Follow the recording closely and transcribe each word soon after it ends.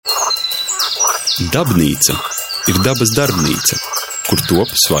Dabnīca ir dabas darbnīca, kur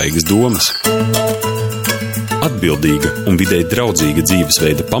top svaigas domas. Atbildīga un videi draudzīga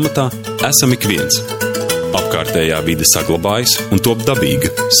dzīvesveida pamatā esam ik viens. Apkārtējā vide saglabājas un top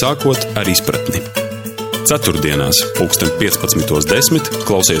dabīga, sākot ar izpratni. Ceturtdienās, 15:10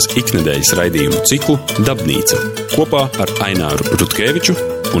 klausies iknedēļas raidījumu ciklu Dabnīca kopā ar Aināru Rutkeviču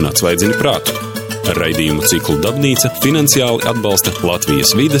un Atsvaidzini prātu. Raidījumu ciklu Dabnīca finansiāli atbalsta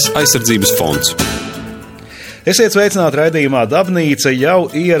Latvijas vides aizsardzības fonds. Esiet sveicināti raidījumā Dabnīca, jau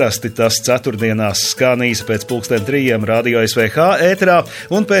ierasti tas ceturtdienās skan īsi pēc 3:00 radio SVH ēterā,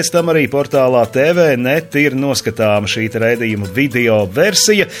 un pēc tam arī portālā TVNet ir noskatāma šī raidījuma video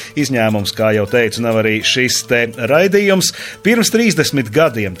versija. Izņēmums, kā jau teicu, nav arī šis te raidījums. Pirms 30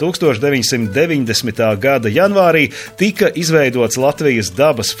 gadiem, 1990. gada janvārī, tika izveidots Latvijas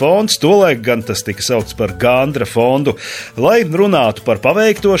dabas fonds, tolaik gan tas tika saukts par Gandra fondu, lai runātu par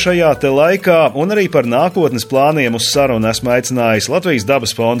paveikto šajā te laikā un arī par nākotnes plāniem. Uz sarunu esmu aicinājis Latvijas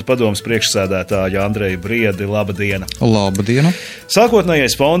dabas fonda padomes priekšsēdētāju Andreju Briedi. Labdiena! Labdiena!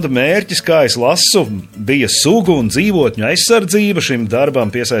 Sākotnējais fonda mērķis, kā es lasu, bija sugu un dzīvotņu aizsardzība, šim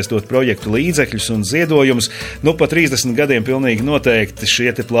darbam piesaistot projektu līdzekļus un ziedojumus. Pa 30 gadiem pilnīgi noteikti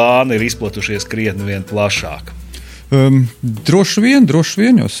šie te plāni ir izplatušies krietni vien plašāk. Droši vien,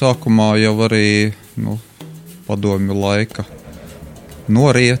 jo sākumā jau arī padomju laika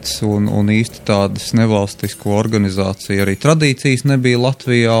noriets un īsti tādas nevalstisko organizāciju arī tradīcijas nebija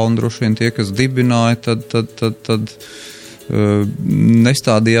Latvijā, un droši vien tie, kas dibināja, tad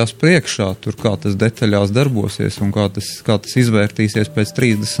nestādījās priekšā tur, kā tas detaļās darbosies un kā tas izvērtīsies pēc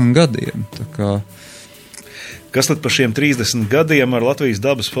 30 gadiem. Tā kā Kas tad par šiem 30 gadiem ar Latvijas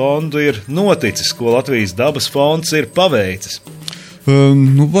dabas fondu ir noticis, ko Latvijas dabas fonds ir paveicis?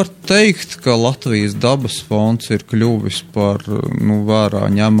 Var teikt, ka Latvijas dabas fonds ir kļuvis par vērā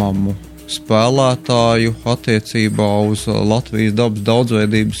ņemamu spēlētāju attiecībā uz Latvijas dabas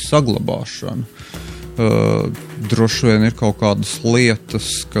daudzveidības saglabāšanu. Droši vien ir kaut kādas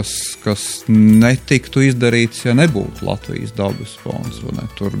lietas, kas netiktu izdarītas, ja nebūtu Latvijas dabas fonds.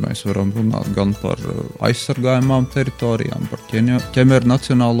 Tur mēs varam runāt gan par aizsargājumām teritorijām, par Ķemeru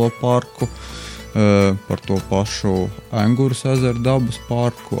nacionālo parku, par to pašu Engures ezeru dabas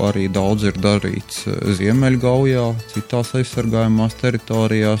parku, arī daudz ir darīts Ziemeļgaujā, citās aizsargājumās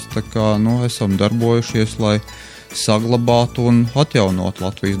teritorijās, tā kā esam darbojušies, lai saglabātu un atjaunotu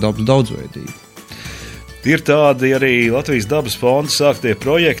Latvijas dabas daudzveidību. Ir tādi arī Latvijas dabas fonda sāktie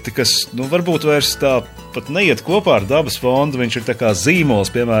projekti, kas varbūt vairs tā pat neiet kopā ar dabas fondu. Viņš ir tā kā zīmols,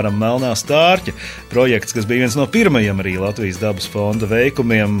 piemēram, Melnā stārķa projekts, kas bija viens no pirmajiem arī Latvijas dabas fonda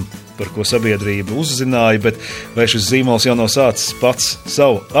veikumiem, par ko sabiedrība uzzināja, bet vai šis zīmols jau nav sācis pats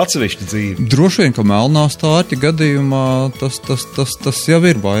savu atsevišķu dzīvi? Droši vien, ka Melnā stārķa gadījumā tas jau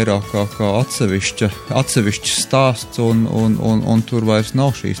ir vairāk kā atsevišķs stāsts, un tur vairs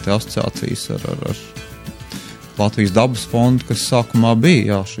nav šīs te asociācijas ar Latvijas dabas fondu, kas sākumā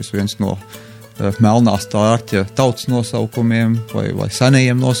bija šis viens no Melnā stārķa tautas nosaukumiem vai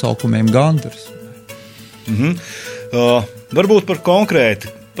senajiem nosaukumiem Gandrs. Varbūt par konkrēti,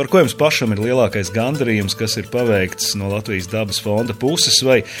 par ko jums pašam ir lielākais gandarījums, kas ir paveikts no Latvijas dabas fonda puses,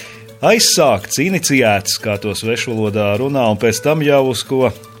 vai aizsākts, iniciēts, kā to svešvalodā runā, un pēc tam jau uz ko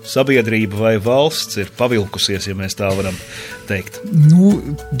sabiedrība vai valsts ir pavilkusies, ja mēs tā varam teikt?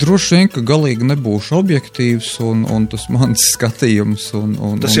 Droši vien, ka galīgi nebūšu objektīvs, un tas mans skatījums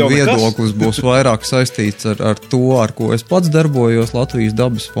un viedoklis būs vairāk saistīts ar to, ar ko es pats darbojos Latvijas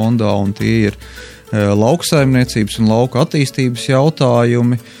dabas fondā, un tie ir lauksaimniecības un lauka attīstības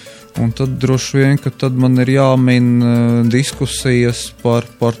jautājumi. Un tad droši vien, ka tad man ir jāmin diskusijas par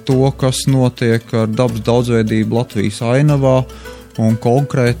to, kas notiek ar dabas daudzveidību Latvijas ainavā, un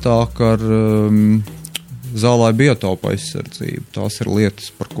konkrētāk ar zālāju biotopu aizsardzību. Tās ir lietas,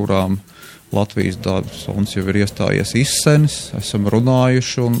 par kurām Latvijas dabas fonds jau ir iestājies izsenis, esam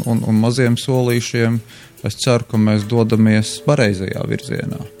runājuši un maziem solīšiem. Es ceru, ka mēs dodamies pareizajā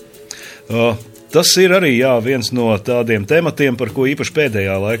virzienā. Tas ir arī viens no tādiem tematiem, par ko īpaši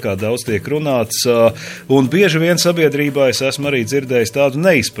pēdējā laikā daudz tiek runāts, un bieži vien sabiedrībā es esmu arī dzirdējis tādu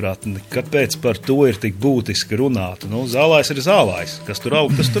neizpratni, kāpēc par to ir tik būtiski runāt. Zālājs ir zālājs, kas tur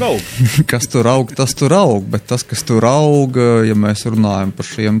aug, tas tur aug. Kas tur aug, tas tur aug, bet tas, kas tur aug, ja mēs runājam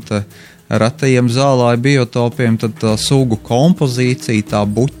par šiem te retajiem zālāju biotopiem, tad tā sugu kompozīcija, tā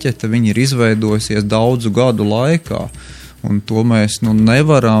buķete, viņa ir izveidojusies daudzu gadu laikā. Un to mēs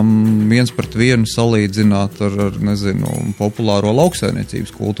nevaram viens pret vienu salīdzināt ar populāro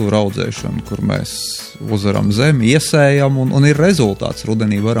lauksaimniecības kultūru audzēšanu, kur mēs uzvaram zemi, iesējam un ir rezultāts.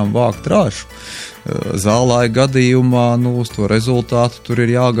 Rudenī varam vākt rāšu. Zālāja gadījumā uz to rezultātu tur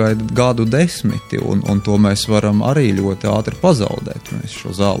ir jāgaida gadu 10, un to mēs varam arī ļoti ātri pazaudēt. Mēs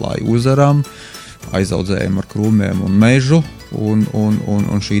šo zālāju uzaram, aizaudzējam ar krūmiem un mežu,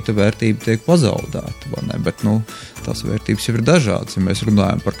 un šī vērtība tiek pazaudēta. Bet tās vērtības jau ir dažādas. Ja mēs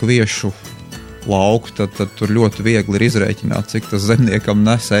runājam par kviešu lauku, tad tur ļoti viegli ir izrēķināt, cik tas zemniekam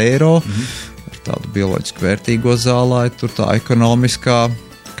nes eiro. Ar tādu bioloģiski vērtīgo zālāju, tur tā ekonomiskā,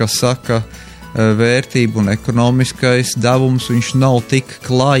 kas saka, vērtība un ekonomiskais devums, viņš nav tik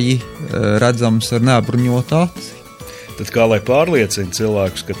klaji redzams ar neapbruņotu aci. Tad kā lai pārliecina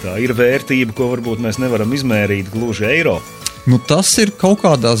cilvēkus, ka tā ir vērtība, ko varbūt mēs nevaram izmērīt gluži eiro? Tas ir kaut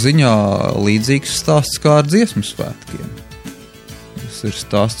kādā ziņā līdzīgs stāsts kā ar dziesmu svētkiem. Tas ir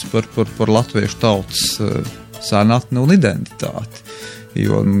stāsts par latviešu tautas senatni un identitāti.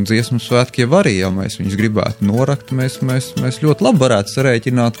 Jo dziesmu svētki jau arī, ja mēs viņus gribētu norakt, mēs ļoti labi varētu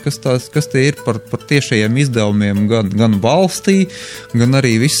sarēķināt, kas tie ir par tiešajiem izdevumiem gan valstī, gan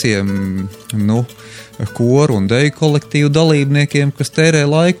arī visiem, koru un deju kolektīvu dalībniekiem, kas tērē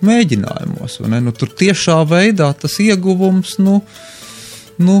laiku mēģinājumos. Tur tiešā veidā tas ieguvums,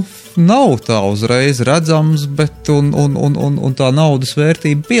 nav tā uzreiz redzams, bet un tā naudas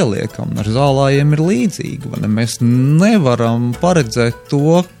vērtība pieliekama. Ar zālājiem ir līdzīga. Mēs nevaram paredzēt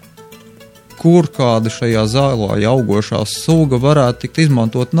to, kur kāda šajā zālājā augošā suga varētu tikt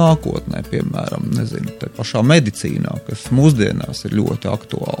izmantot nākotnē, piemēram, te pašā medicīnā, kas mūsdienās ir ļoti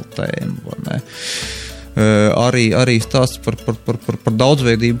aktuāla tēma. Arī stāsts par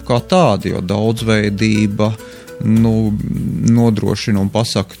daudzveidību kā tādu, jo daudzveidība nodrošina un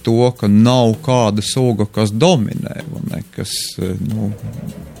pasaka to, ka nav kāda suga, kas dominē, kas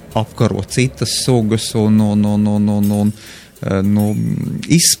apkaro citas sugas un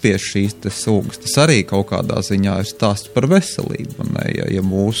izspiež šīs sugas. Tas arī kaut kādā ziņā ir stāsts par veselību. Ja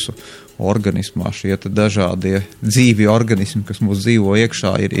mūsu organismā šie dažādie dzīvi organismi, kas mūs dzīvo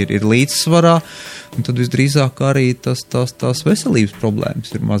iekšā, ir līdzsvarā, un tad visdrīzāk arī tās veselības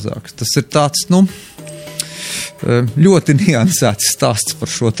problēmas ir mazākas. Tas ir tāds, ļoti niansēts stāsts par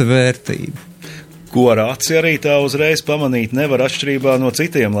šo vērtību. Ko ar aci arī tā uzreiz pamanīt nevar atšķirībā no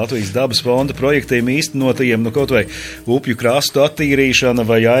citiem Latvijas dabas fonda projektiem īstenotajiem, kaut vai upju krastu attīrīšana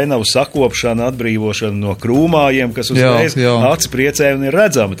vai ainavu sakopšana, atbrīvošana no krūmājiem, kas uzreiz aci priecē un ir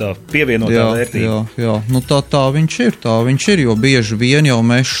redzama tā pievienotā vērtība. Jā. Tā viņš ir, jo bieži vien jau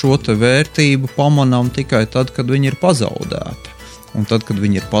mēs šo vērtību pamanām tikai tad, kad viņi ir pazaudēti. Un tad, kad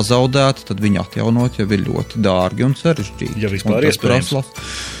viņi ir pazaudēti, tad viņi atjaunot jau ir ļoti dārgi un sarežģīti. Ja vispār iespējams.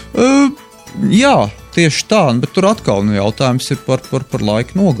 Jā, tieši tā, bet tur atkal jautājums ir par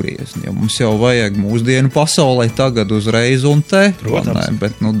laika nogriezni. Jo mums jau vajag mūsdienu pasaulē tagad uzreiz un te. Protams.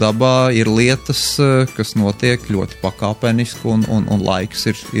 Bet dabā ir lietas, kas notiek ļoti pakāpeniski un laiks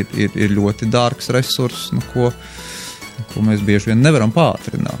ir ļoti dārgs resurss, ko mēs bieži vien nevaram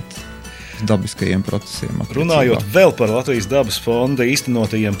pātrināt. Dabiskajiem procesiem. Runājot vēl par Latvijas dabas fonda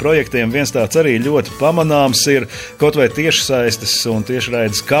īstenotajiem projektiem, viens tāds arī ļoti pamanāms ir kaut vai tiešsaistes un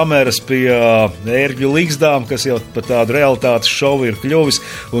tiešraides kameras pie ērgļu ligzdām, kas jau par tādu realitātes šovu ir kļuvis,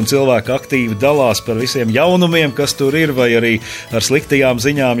 un cilvēki aktīvi dalās par visiem jaunumiem, kas tur ir, vai arī ar sliktajām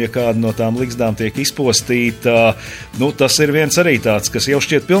ziņām, ja kāda no tām ligzdām tiek izpostīta. Tas ir viens arī tāds, kas jau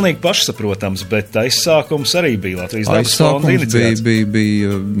šķiet pilnīgi pašsaprotams, bet aizsākums arī bija Latvijas dabas fonda iniciēts.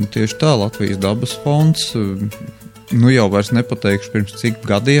 Bija tieši tā. Latvijas dabas fonds, jau vairs nepateikšu pirms cik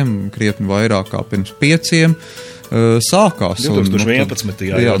gadiem, krietni vairāk kā pirms 5, sākās. 2011.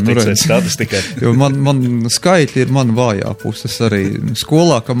 Jā, ticēt statistikai. Jo man skaitļi ir man vājā puses arī.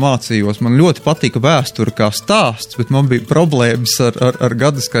 Skolā, kā mācījos, man ļoti patika vēsture kā stāsts, bet man bija problēmas ar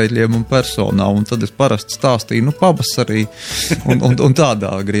gada skaitļiem un personām, un tad es parasti stāstīju, pavasarī un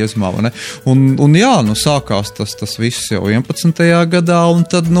tādā griezumā. Un sākās tas viss jau 11. gadā, un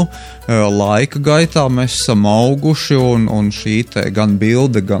tad, laika gaitā mēs esam auguši, un šī gan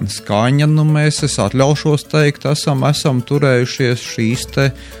bilde, gan skaņa, es atļaušos teikt, esam turējušies šīs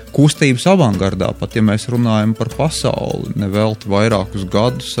kustības avangardā, pat ja mēs runājam par pasauli. Nevelti vairākus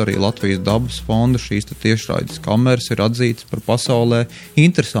gadus arī Latvijas dabas fonda šīs tiešraides kameras ir atzītas par pasaulē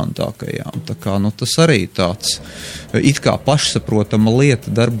interesantākajām. Tā kā tas arī tāds it kā pašsaprotama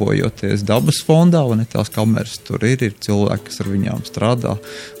lieta darbojoties dabas fondā, un tās kameras tur ir cilvēki, kas ar viņām strādā,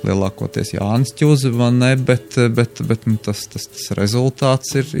 lielākoties Jānis Ķuze, bet tas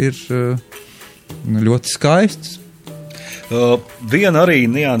rezultāts ir ļoti skaists. Viena arī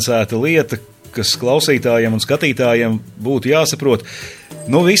niansēta lieta, kas klausītājiem un skatītājiem būtu jāsaprot.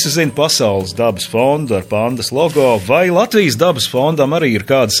 Visi zina Pasaules dabas fondu ar pandas logo, vai Latvijas dabas fondam arī ir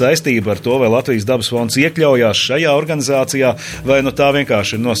kāda saistība ar to, vai Latvijas dabas fonds iekļaujās šajā organizācijā, vai tā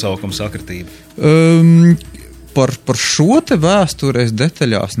vienkārši ir nosaukuma sakritība? Par šo te vēsturi es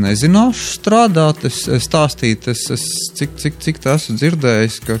detaļās nezināšu strādāt, stāstīt, cik tā esmu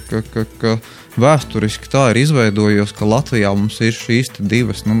dzirdējis, ka vēsturiski tā ir izveidojusies, ka Latvijā mums ir šīs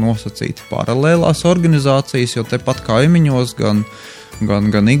divas nosacīti paralēlās organizācijas, jo tepat kaimiņos gan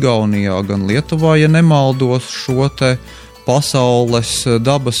Igaunijā, gan Lietuvā, ja nemaldos, šo te Pasaules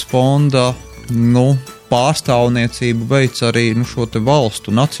dabas fonda, pārstāvniecību veic arī šo te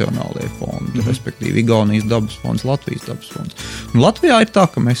valstu nacionālie fondi, respektīvi Igaunijas dabas fonds, Latvijas dabas fonds. Latvijā ir tā,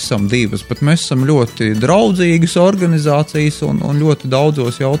 ka mēs esam divas, bet mēs esam ļoti draudzīgas organizācijas un ļoti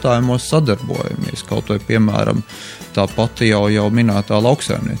daudzos jautājumos sadarbojamies. Kaut vai, piemēram, tā pati jau minētā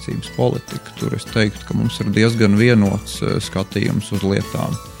lauksaimniecības politika. Tur es teiktu, ka mums ir diezgan vienots skatījums uz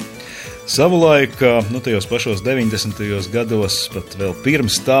lietām. Savulaik, tajos pašos 90. gados, pat vēl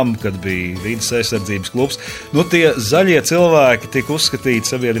pirms tam, kad bija Vides aizsardzības klubs, tie zaļie cilvēki tika uzskatīti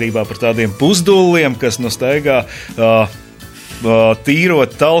sabiedrībā par tādiem pusdulliem, kas staigā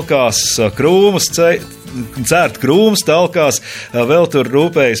tīrot talkās krūmus, cērt krūmus talkās, vēl tur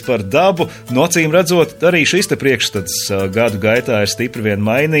rūpējas par dabu. Acīm redzot, arī šis te priekšstats gadu gaitā ir stipri vien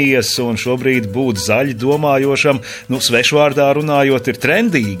mainījies, un šobrīd būt zaļi domājošam, svešvārdā runājot, ir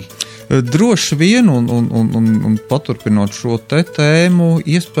trendīgi. Droši vien, un paturpinot šo te tēmu,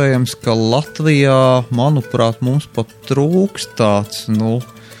 iespējams, ka Latvijā, manuprāt, mums pat trūkst tāds,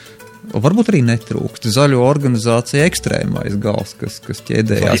 varbūt arī netrūkst zaļo organizāciju ekstrēmais gals, kas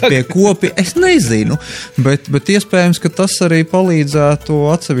ķēdējās pie kopi. Es nezinu, bet iespējams, ka tas arī palīdzētu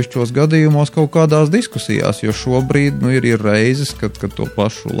atsevišķos gadījumos kaut kādās diskusijās, jo šobrīd ir reizes, kad to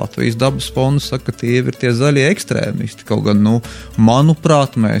pašu Latvijas dabas fondu saka, ka tie ir tie zaļie ekstrēmisti. Kaut gan,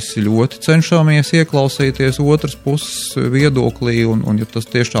 manuprāt, mēs ļoti cenšamies ieklausīties otras puses viedoklī, un ja tas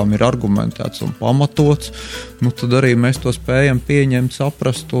tiešām ir argumentēts un pamatots, tad arī mēs to spējam pieņemt,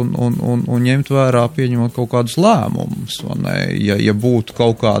 saprast un ņemt vērā, pieņemot kaut kādus lēmumus. Ja būtu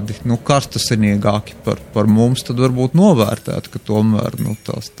kaut kādi karstasinīgāki par mums, tad varbūt novērtēt, ka tomēr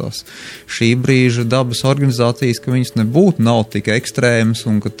tās šī brīža dabas organizācijas, ka viņas nav tik ekstrēmas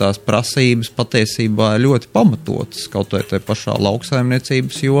un ka tās prasības patiesībā ir ļoti pamatotas, kaut vai tajā pašā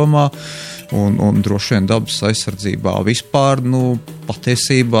lauksaimniecības jomā un droši vien dabas aizsardzībā vispār.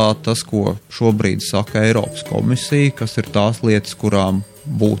 Patiesībā tas, ko šobrīd saka Eiropas komisija, kas ir tās lietas, kurām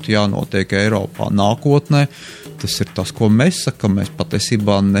būtu jānotiek Eiropā nākotnē, tas ir tas, ko mēs sakam. Mēs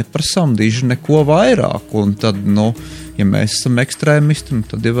patiesībā neprasām diži neko vairāk, un tad, ja mēs esam ekstrēmisti,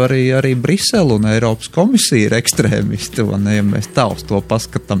 tad jau arī Brisele un Eiropas komisija ir ekstrēmisti, ja mēs tā uz to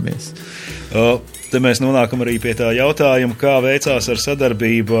paskatāmies. Te mēs nonākam arī pie tā jautājuma, kā veicās ar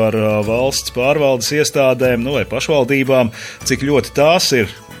sadarbību ar valsts pārvaldes iestādēm, vai pašvaldībām, cik ļoti tās ir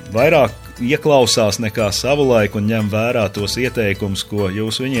vairāk ieklausās nekā savulaik un ņem vērā tos ieteikumus, ko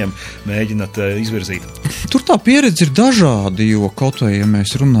jūs viņiem mēģināt izvirzīt. Tur tā pieredze ir dažāda, jo kaut vai, ja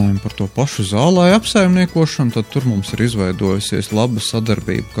mēs runājam par to pašu zālāju apsaimniekošanu, tad tur mums ir izveidojusies laba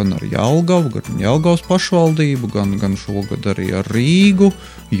sadarbība gan ar Jelgavu, gan Jelgavas pašvaldību, gan šogad arī ar Rīgu,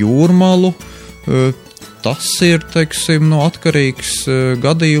 Jūrmalu. Tas ir, atkarīgs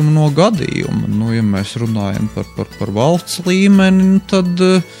gadījumu no gadījuma. Ja mēs runājam par valsts līmeni, tad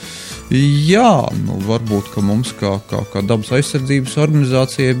jā, varbūt, ka mums kā dabas aizsardzības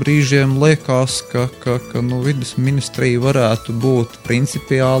organizācijai brīžiem liekas, ka vides ministrija varētu būt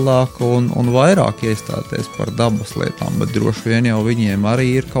principiālāka un vairāk iestāties par dabas lietām, bet droši vien jau viņiem arī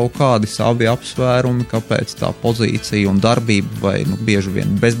ir kaut kādi savi apsvērumi, kāpēc tā pozīcija un darbība vai bieži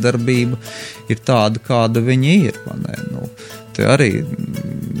vien bezdarbība ir tāda, kāda viņi ir. Te arī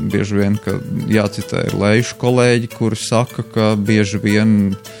bieži vien, ka jācitē ir Leišu kolēģi, kuri saka, ka bieži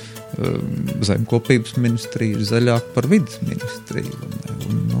vien zemkopības ministrija ir zaļāka par vides ministriju.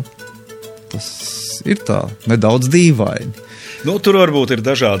 Tas ir tā nedaudz dīvaini. Tur varbūt ir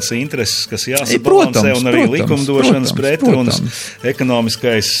dažādas intereses, kas jāsabalansē, un arī likumdošanas pretrunas,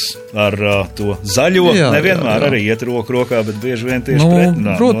 ekonomiskais ar to zaļo, nevienmēr arī iet roku rokā, bet bieži vien tieši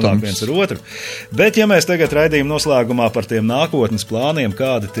pretrunā nonāk viens ar otru. Bet ja mēs tagad raidījuma noslēgumā par tiem nākotnes plāniem,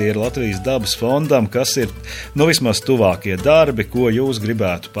 kādi tie ir Latvijas dabas fondam, kas ir vismaz tuvākie darbi, ko jūs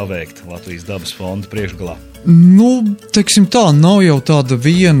gribētu paveikt Latvijas dabas fonda priekšgalā? Teiksim tā, nav jau tāda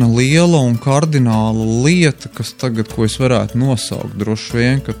viena liela un kardināla lieta, kas tagad, ko es varētu nosaukt. Droši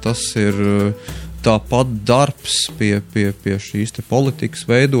vien, ka tas ir tāpat darbs pie šīs te politikas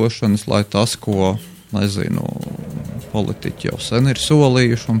veidošanas, lai tas, ko, politiķi jau sen ir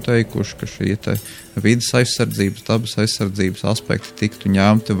solījuši un teikuši, ka šie te vides aizsardzības, dabas aizsardzības aspekti tiktu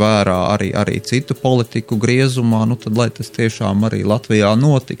ņemti vērā arī citu politiku griezumā, nu tad, lai tas tiešām arī Latvijā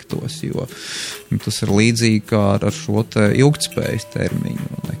notiktos, jo tas ir līdzīgi kā ar šo te ilgtspējas termiņu.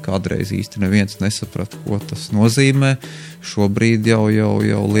 Kādreiz īsti neviens nesaprata, ko tas nozīmē. Šobrīd jau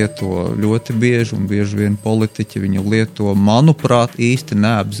lieto ļoti bieži, un bieži vien politiķi viņu lieto, manuprāt, īsti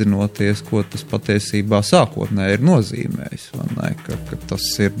neapzinoties, ko tas patiesībā sākotnēji ir nozīmējis. Ka tas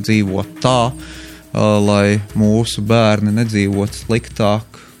ir dzīvot tā, lai mūsu bērni nedzīvot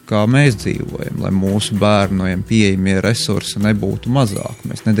sliktāk, kā mēs dzīvojam, lai mūsu bērniem pieejamie resursi nebūtu mazāk.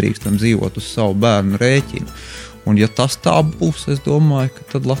 Mēs nedrīkstam dzīvot uz savu bērnu rēķinu. Un ja tas tā būs, es domāju, ka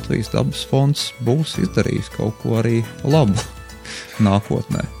tad Latvijas dabas fonds būs izdarījis kaut ko arī labu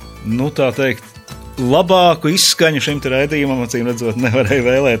nākotnē. Nu, tā teikt, labāku izskaņu šim te raidījumam, acīm redzot, nevarēja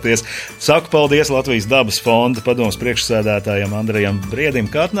vēlēties. Saku paldies Latvijas dabas fonda padomes priekšsēdētājam Andrejam Briedim,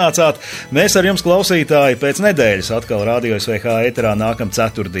 ka atnācāt. Mēs ar jums, klausītāji, pēc nedēļas atkal Radio SVH ēterā nākam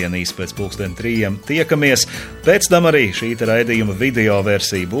ceturtdienīs pēc 3:00 tiekamies. Pēc tam arī šī te raidījuma video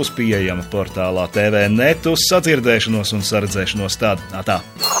versija būs pieejama portālā TV.net uz sadzirdēšanos un saredzēšanos tā.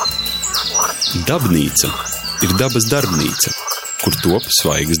 Dabnīca ir dabas darbnīca, kur top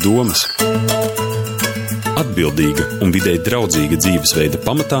svaigas domas. Atbildīga un videi draudzīga dzīvesveida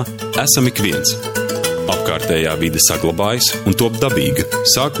pamatā esam ik viens. Apkārtējā vide saglabājas un top dabīga,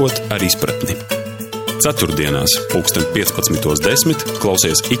 sākot ar izpratni. Ceturtdienās 15:10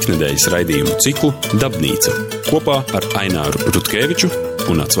 klausies iknedēļas raidījumu ciklu Dabnīca kopā ar Aināru Rutkeviču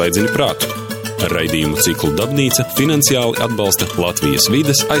un Atsvaidziņu prātu. Raidījumu ciklu Dabnīca finansiāli atbalsta Latvijas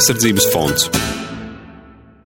vides aizsardzības fonds.